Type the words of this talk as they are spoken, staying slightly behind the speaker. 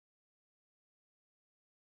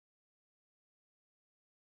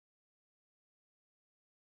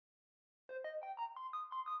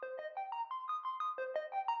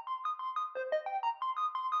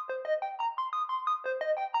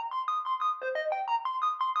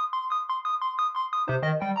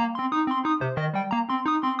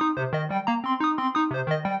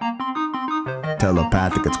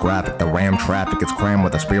Telepathic, it's graphic, the ram traffic, it's crammed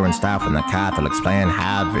with a spear and staff and the Catholics playing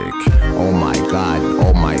havoc. Oh my god,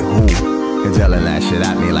 oh my who. It's yelling that shit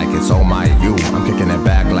at me like it's oh my you. I'm kicking it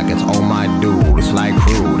back like it's oh my dude. It's like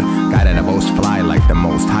crude, got in a boast fly like the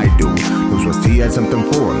most high dude. This was T had something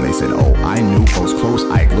for him, they said oh I knew. Post close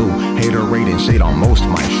I glue, Haterade and shade on most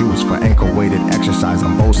my shoes. For ankle weighted exercise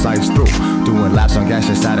on both sides through. Doing laps on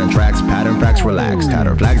gaseous Saturn tracks, pattern facts relax.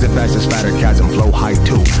 Tatter flags and fascist fatter chasm flow high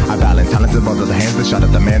too. I balance talents above the hands that shot up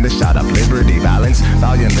the man that shot up Liberty Valance.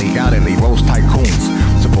 Valiantly, gallantly, roast tycoons.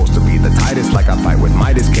 Supposed to be the tightest like I fight with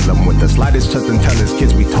Midas. Kill them with the slightest touch and tell his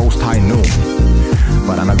kids we toast high noon.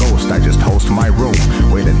 But I'm a ghost, I just host my room.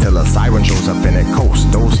 Wait until a siren shows up in it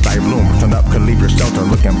coast. Those I bloom, turn up caliber shelter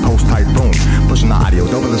looking post typhoon. Pushing the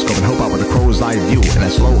audios over the scope and hope out with a crow's eye view. And a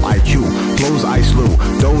slow IQ, flows I slew,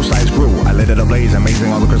 those I screw. I lit it ablaze,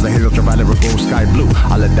 amazing all because the hazel ultraviolet glow sky blue.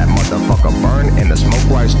 I let that motherfucker burn and the smoke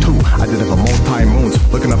rise too. I did it for multi-moons,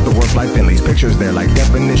 looking up the word like Finley's pictures there like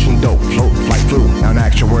definition dope. Float, flight through, now an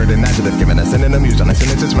actual word and adjective giving a synonym used on a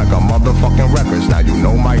sentence. It's like a motherfucking records, now you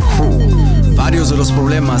know my crew. Varios de los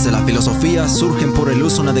problemas de la filosofía surgen por el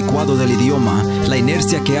uso inadecuado del idioma, la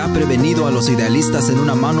inercia que ha prevenido a los idealistas en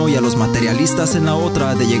una mano y a los materialistas en la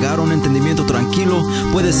otra de llegar a un entendimiento tranquilo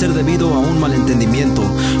puede ser debido a un malentendimiento.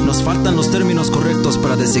 Nos faltan los términos correctos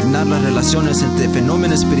para designar las relaciones entre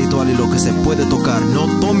fenómeno espiritual y lo que se puede tocar. No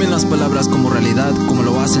tomen las palabras como realidad como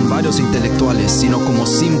lo hacen varios intelectuales, sino como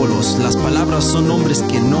símbolos. Las palabras son nombres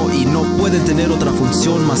que no pueden tener otra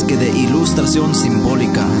función más que de ilustración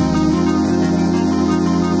simbólica.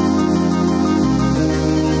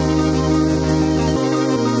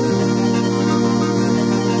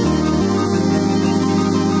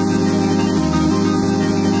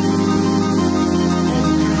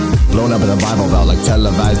 Blown up in the Bible Belt like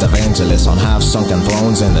televised evangelists on half-sunken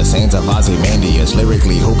thrones in the saints of Ozymandias.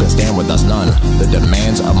 Lyrically, who can stand with us? None. The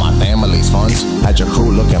demands of my family's funds had your crew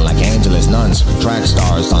looking like Angelus nuns. Track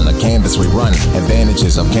stars on the canvas we run.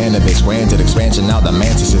 Advantages of cannabis, granted expansion, now the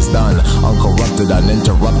mantis is done. Uncorrupted,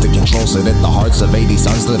 uninterrupted, control sit at the hearts of 80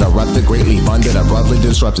 sons that erupted, greatly funded, abruptly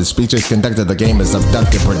disrupted. Speeches conducted, the game is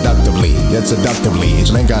abducted productively, yet seductively. Each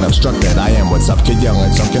lane got obstructed. I am what's up, kid young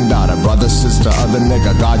and sunken daughter, brother, sister, other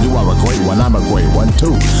nigga. God, you are a great one, I'm a great one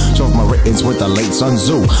too. Showed my ratings with the late Sun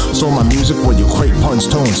Tzu. Sold my music where you crate punch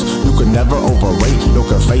tunes. You could never overrate, nor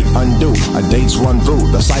could fate undo. A dates run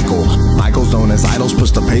through the cycle. Michael's known as idols,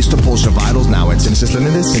 push the pace to push your vitals. Now it's Genesis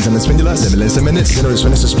limitless, intimate spindulous, limitless in minutes. Sinners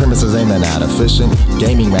finish his premises aiming at efficient.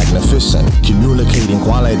 Gaming magnificent, communicating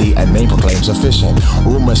quality and name proclaim sufficient.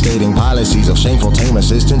 Rumor stating policies of shameful tame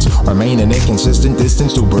assistance. Remaining inconsistent,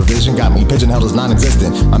 distance to provision got me pigeonholed as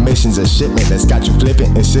non-existent. My mission's a shipment that's got you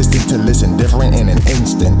flippant, insistent to listen different in an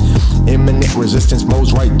instant. Imminent resistance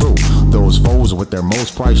mows right through those foes with their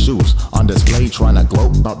most priced shoes on display, trying to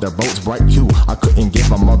gloat about their boat's bright hue. I couldn't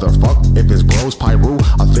give a motherfuck if his bros Pyru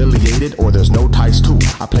affiliated or there's no ties too.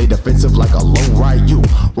 I play defensive like a low Ryu.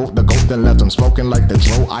 Wrote the goat then left him smoking like the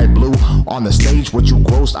dro I blew. On the stage what you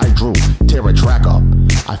grossed I drew. Tear a track up,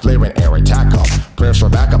 I flare an air attack up. Prayers for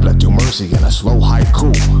backup, let do mercy in a slow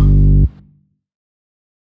haiku.